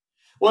naive.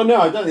 Well,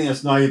 no, I don't think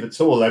that's naive at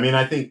all. I mean,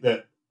 I think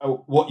that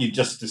what you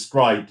just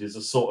described is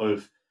a sort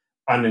of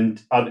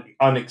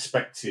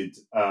unexpected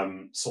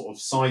sort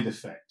of side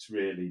effect,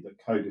 really, that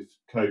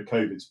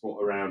COVID's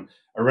brought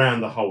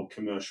around the whole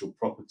commercial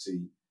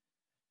property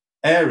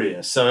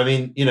area. So, I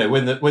mean,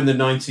 when the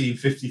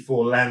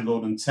 1954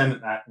 Landlord and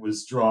Tenant Act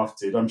was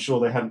drafted, I'm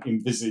sure they hadn't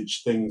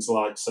envisaged things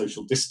like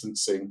social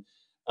distancing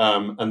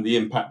and the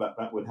impact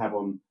that would have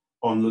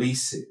on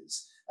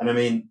leases. And I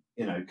mean,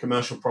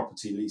 commercial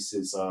property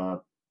leases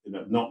are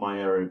not my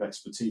area of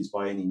expertise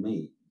by any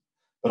means.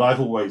 But I've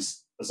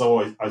always, as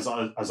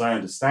I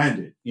understand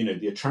it,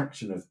 the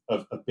attraction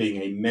of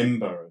being a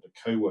member at a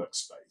co-work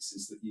space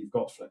is that you've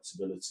got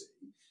flexibility.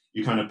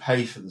 You kind of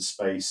pay for the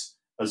space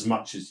as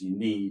much as you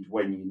need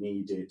when you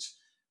need it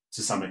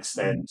to some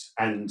extent.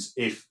 And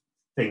if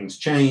things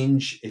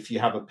change, if you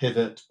have a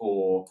pivot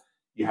or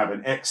you have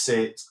an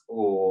exit,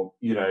 or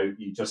you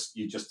just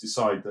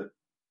decide that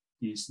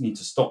you need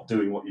to stop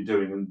doing what you're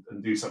doing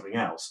and do something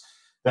else,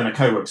 then a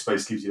co-work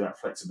space gives you that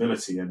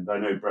flexibility. And I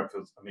know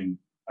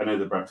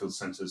the Bradfield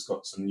Centre's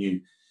got some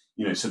new,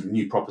 sort of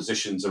new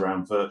propositions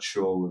around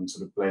virtual and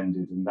sort of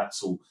blended, and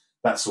that's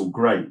all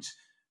great.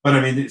 But I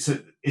mean,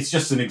 it's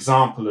just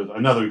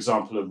another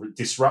example of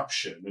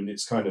disruption, and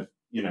it's kind of,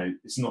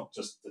 it's not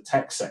just the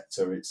tech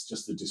sector; it's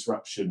just the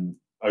disruption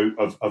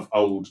of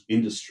old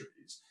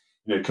industries.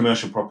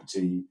 Commercial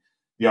property,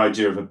 the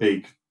idea of a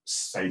big,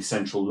 say,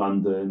 central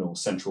London or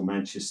central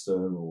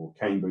Manchester or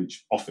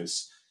Cambridge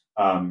office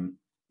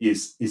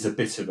is a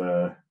bit of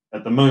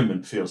at the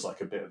moment, feels like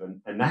a bit of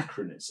an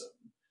anachronism.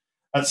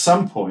 At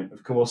some point,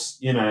 of course,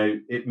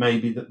 it may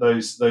be that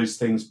those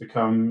things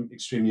become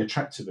extremely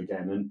attractive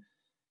again. And,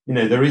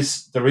 there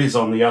is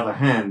on the other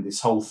hand,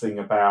 this whole thing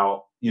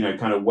about,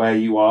 kind of where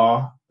you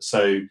are.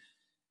 So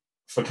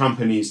for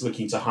companies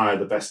looking to hire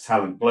the best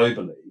talent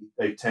globally,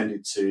 they've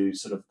tended to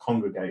sort of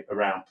congregate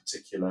around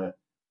particular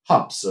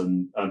hubs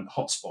and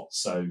hotspots.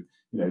 So,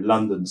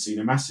 London's seen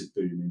a massive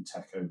boom in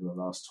tech over the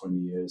last 20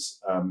 years.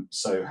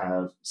 So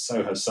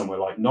has somewhere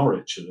like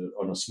Norwich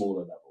on a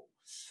smaller level.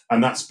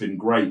 And that's been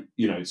great.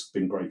 It's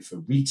been great for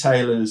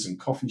retailers and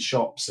coffee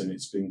shops, and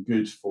it's been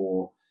good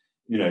for,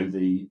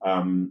 the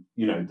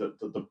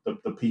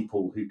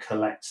people who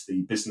collect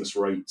the business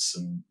rates,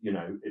 and,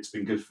 it's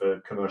been good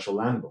for commercial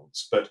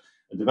landlords and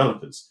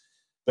developers.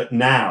 But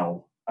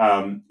now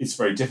it's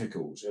very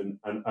difficult.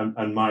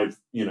 And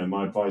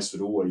my advice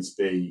would always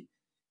be,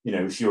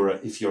 if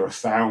you're a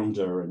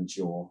founder and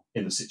you're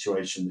in the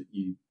situation that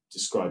you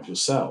described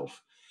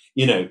yourself,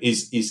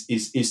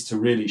 is to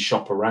really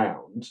shop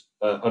around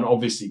and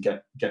obviously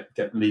get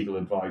legal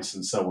advice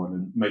and so on,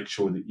 and make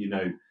sure that you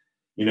know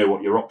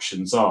what your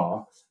options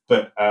are.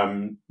 But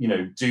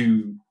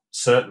do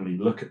certainly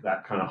look at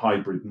that kind of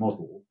hybrid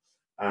model.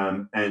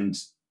 And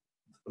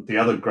the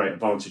other great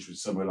advantage with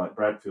somewhere like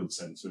Bradfield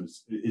Centre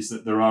is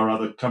that there are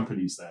other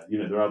companies there.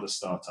 There are other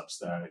startups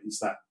there. It's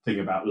that thing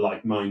about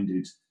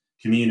like-minded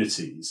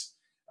communities.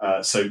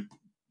 So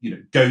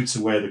go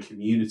to where the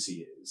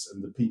community is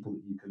and the people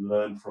that you can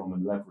learn from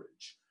and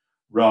leverage,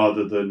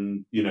 rather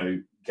than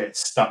get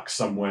stuck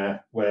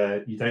somewhere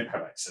where you don't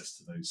have access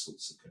to those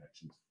sorts of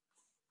connections.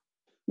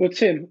 Well,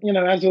 Tim,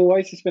 as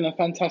always, it's been a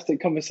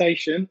fantastic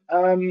conversation.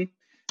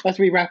 As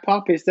we wrap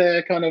up, is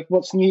there kind of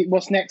what's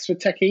next for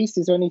Tech East?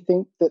 Is there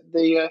anything that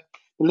the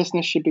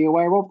listeners should be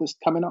aware of that's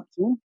coming up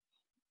soon?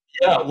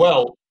 Yeah,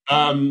 well,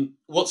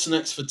 what's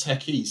next for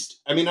Tech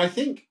East? I mean, I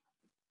think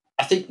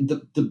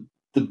the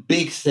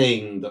big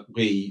thing that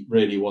we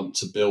really want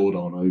to build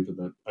on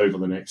over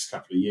the next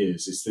couple of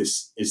years is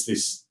this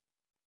this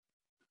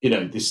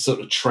sort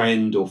of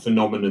trend or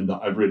phenomenon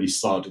that I've really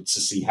started to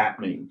see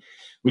happening,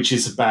 which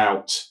is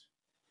about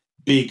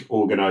big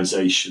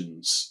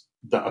organizations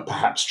that are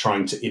perhaps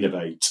trying to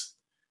innovate,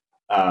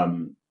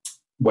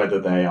 whether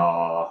they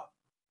are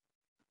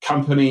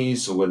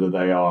companies or whether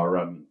they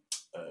are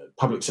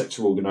public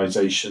sector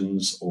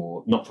organizations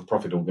or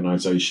not-for-profit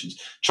organizations,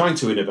 trying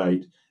to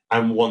innovate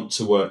and want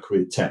to work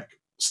with tech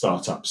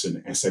startups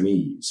and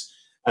SMEs.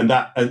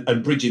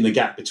 And bridging the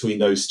gap between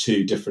those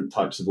two different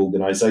types of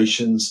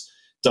organizations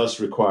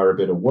does require a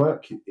bit of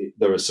work.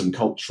 There are some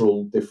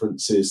cultural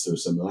differences, there are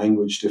some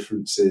language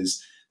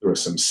differences, there are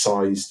some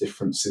size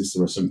differences,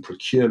 there are some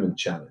procurement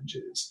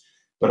challenges.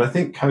 But I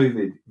think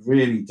COVID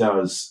really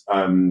does,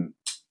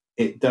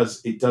 it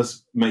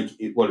does make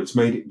it, well, it's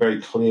made it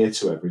very clear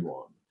to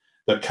everyone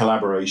that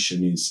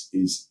collaboration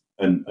is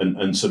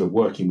and sort of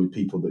working with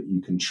people that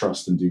you can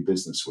trust and do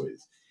business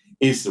with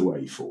is the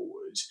way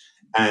forward.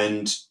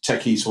 And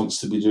Tech East wants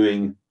to be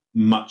doing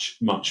much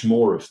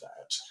more of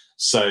that.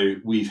 So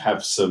we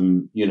have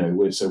some,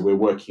 we're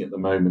working at the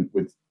moment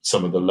with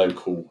some of the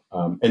local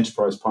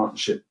enterprise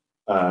partnership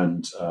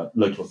and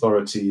local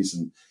authorities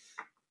and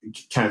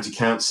county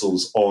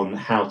councils on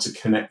how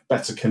to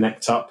better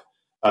connect up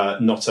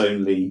not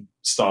only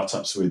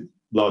startups with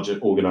larger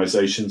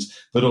organisations,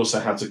 but also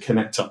how to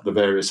connect up the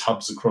various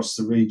hubs across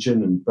the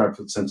region. And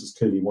Bradfield Centre is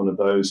clearly one of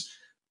those.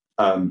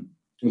 One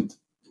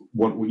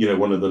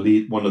of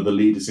the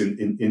leaders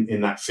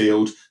in that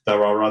field.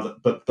 There are other,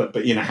 but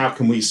how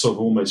can we sort of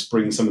almost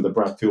bring some of the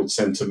Bradfield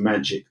Centre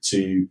magic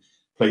to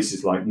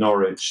places like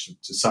Norwich,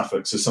 to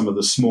Suffolk, so some of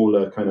the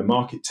smaller kind of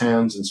market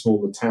towns and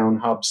smaller town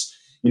hubs.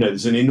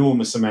 There's an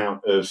enormous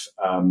amount of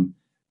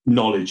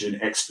knowledge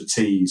and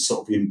expertise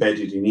sort of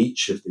embedded in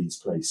each of these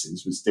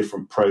places with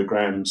different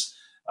programs.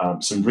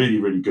 Some really,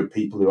 really good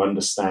people who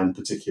understand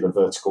particular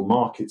vertical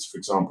markets, for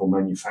example,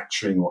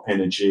 manufacturing or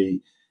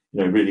energy,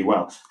 really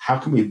well. How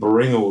can we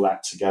bring all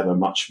that together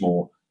much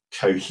more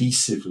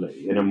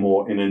cohesively in a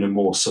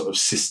more sort of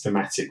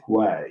systematic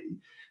way?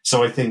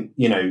 So I think,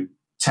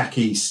 Tech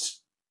East,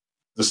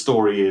 the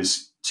story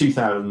is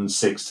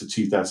 2006 to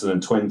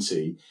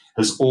 2020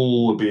 has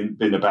all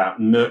been about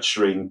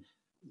nurturing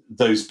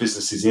those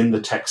businesses in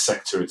the tech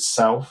sector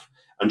itself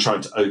and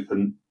trying to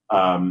open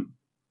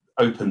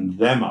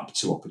them up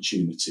to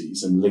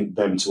opportunities and link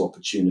them to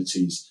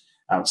opportunities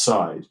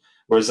outside.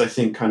 Whereas I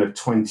think kind of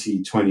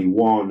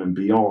 2021 and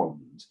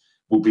beyond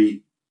will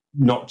be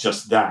not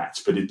just that,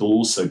 but it'll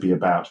also be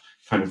about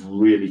kind of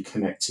really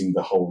connecting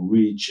the whole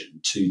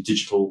region to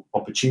digital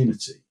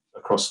opportunity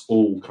across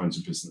all kinds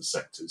of business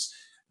sectors,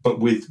 but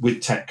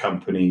with tech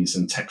companies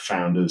and tech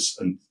founders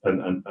and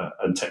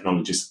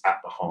technologists at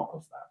the heart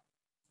of that.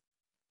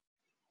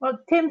 Well,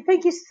 Tim,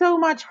 thank you so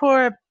much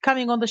for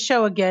coming on the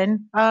show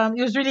again.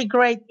 It was really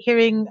great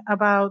hearing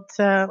about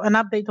an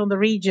update on the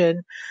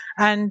region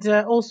and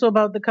also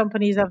about the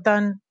companies that have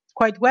done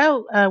quite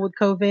well with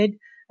COVID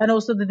and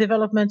also the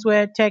developments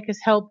where tech has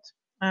helped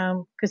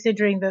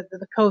considering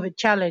the COVID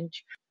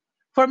challenge.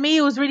 For me,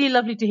 it was really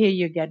lovely to hear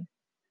you again.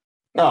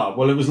 Oh,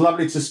 well, it was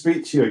lovely to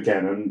speak to you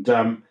again.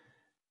 And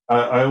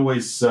I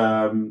always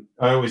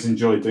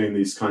enjoy doing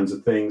these kinds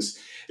of things.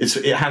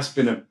 It has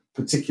been a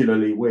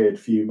particularly weird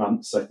few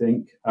months, I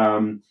think.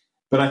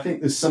 But I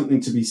think there's something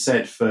to be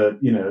said for,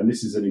 and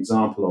this is an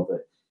example of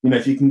it.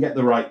 If you can get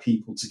the right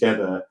people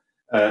together,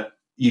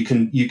 you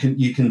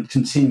can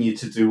continue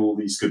to do all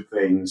these good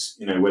things,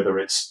 whether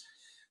it's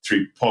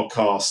through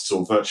podcasts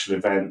or virtual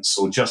events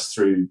or just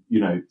through,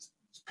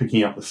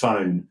 picking up the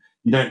phone.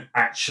 You don't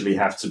actually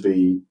have to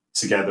be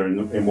together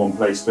in one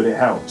place, but it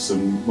helps.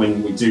 And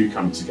when we do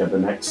come together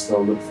next,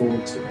 I'll look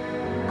forward to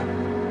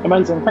it.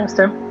 Amazing. Thanks,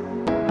 Tim.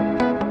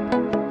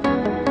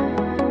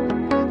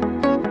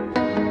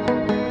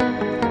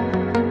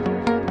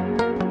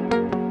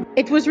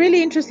 It was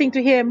really interesting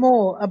to hear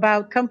more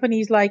about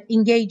companies like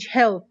Engage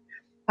Health,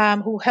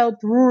 who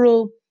helped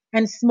rural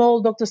and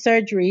small doctor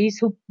surgeries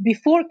who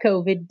before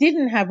COVID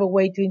didn't have a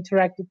way to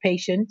interact with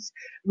patients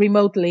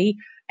remotely.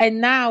 And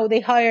now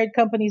they hired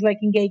companies like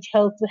Engage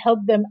Health to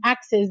help them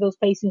access those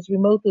patients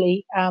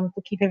remotely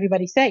to keep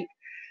everybody safe.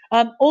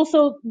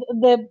 Also,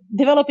 the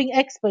developing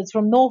experts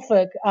from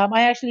Norfolk,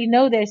 I actually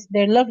know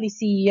their lovely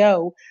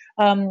CEO,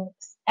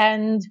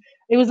 and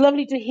it was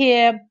lovely to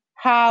hear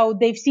how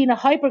they've seen a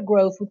hyper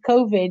growth with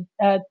COVID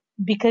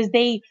because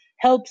they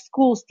help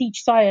schools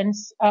teach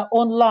science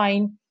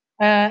online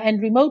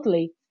and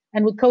remotely.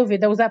 And with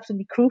COVID, that was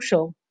absolutely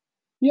crucial.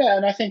 Yeah,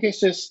 and I think it's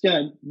just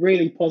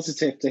really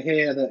positive to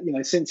hear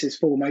that since its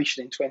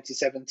formation in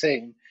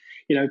 2017,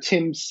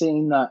 Tim's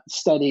seen that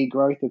steady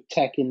growth of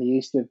tech in the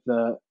east of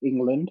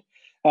England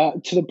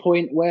to the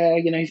point where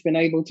he's been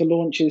able to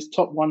launch his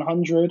top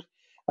 100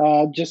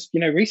 just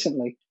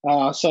recently.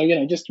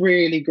 So just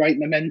really great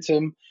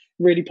momentum,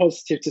 really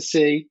positive to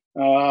see,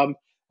 and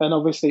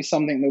obviously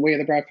something that we at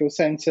the Bradfield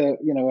Centre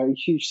are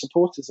huge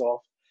supporters of.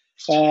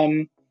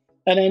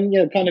 And then,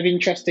 kind of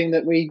interesting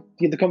that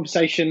the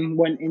conversation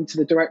went into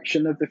the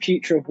direction of the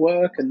future of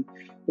work and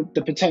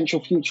the potential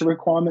future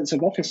requirements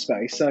of office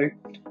space. So,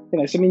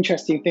 some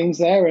interesting things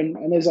there.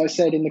 And as I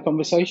said in the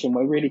conversation,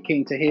 we're really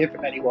keen to hear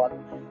from anyone.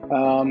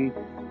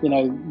 The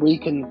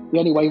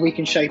only way we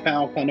can shape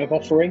our kind of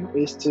offering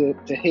is to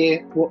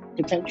hear what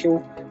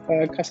potential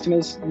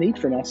customers need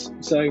from us.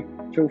 So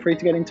feel free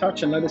to get in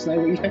touch and let us know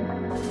what you think.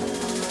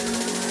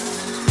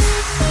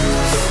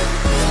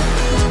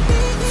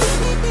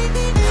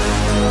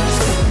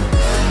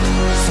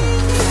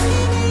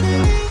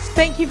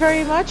 Thank you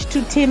very much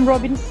to Tim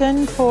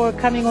Robinson for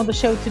coming on the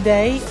show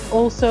today.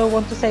 Also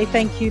want to say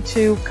thank you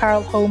to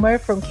Carl Homer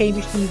from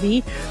Cambridge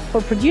TV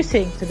for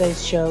producing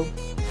today's show.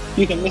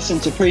 You can listen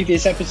to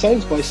previous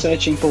episodes by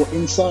searching for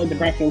Inside the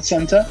Bradfield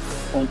Centre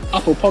on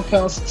Apple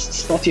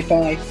Podcasts,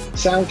 Spotify,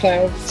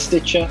 SoundCloud,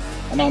 Stitcher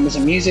and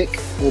Amazon Music,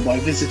 or by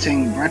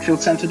visiting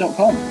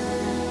bradfieldcentre.com.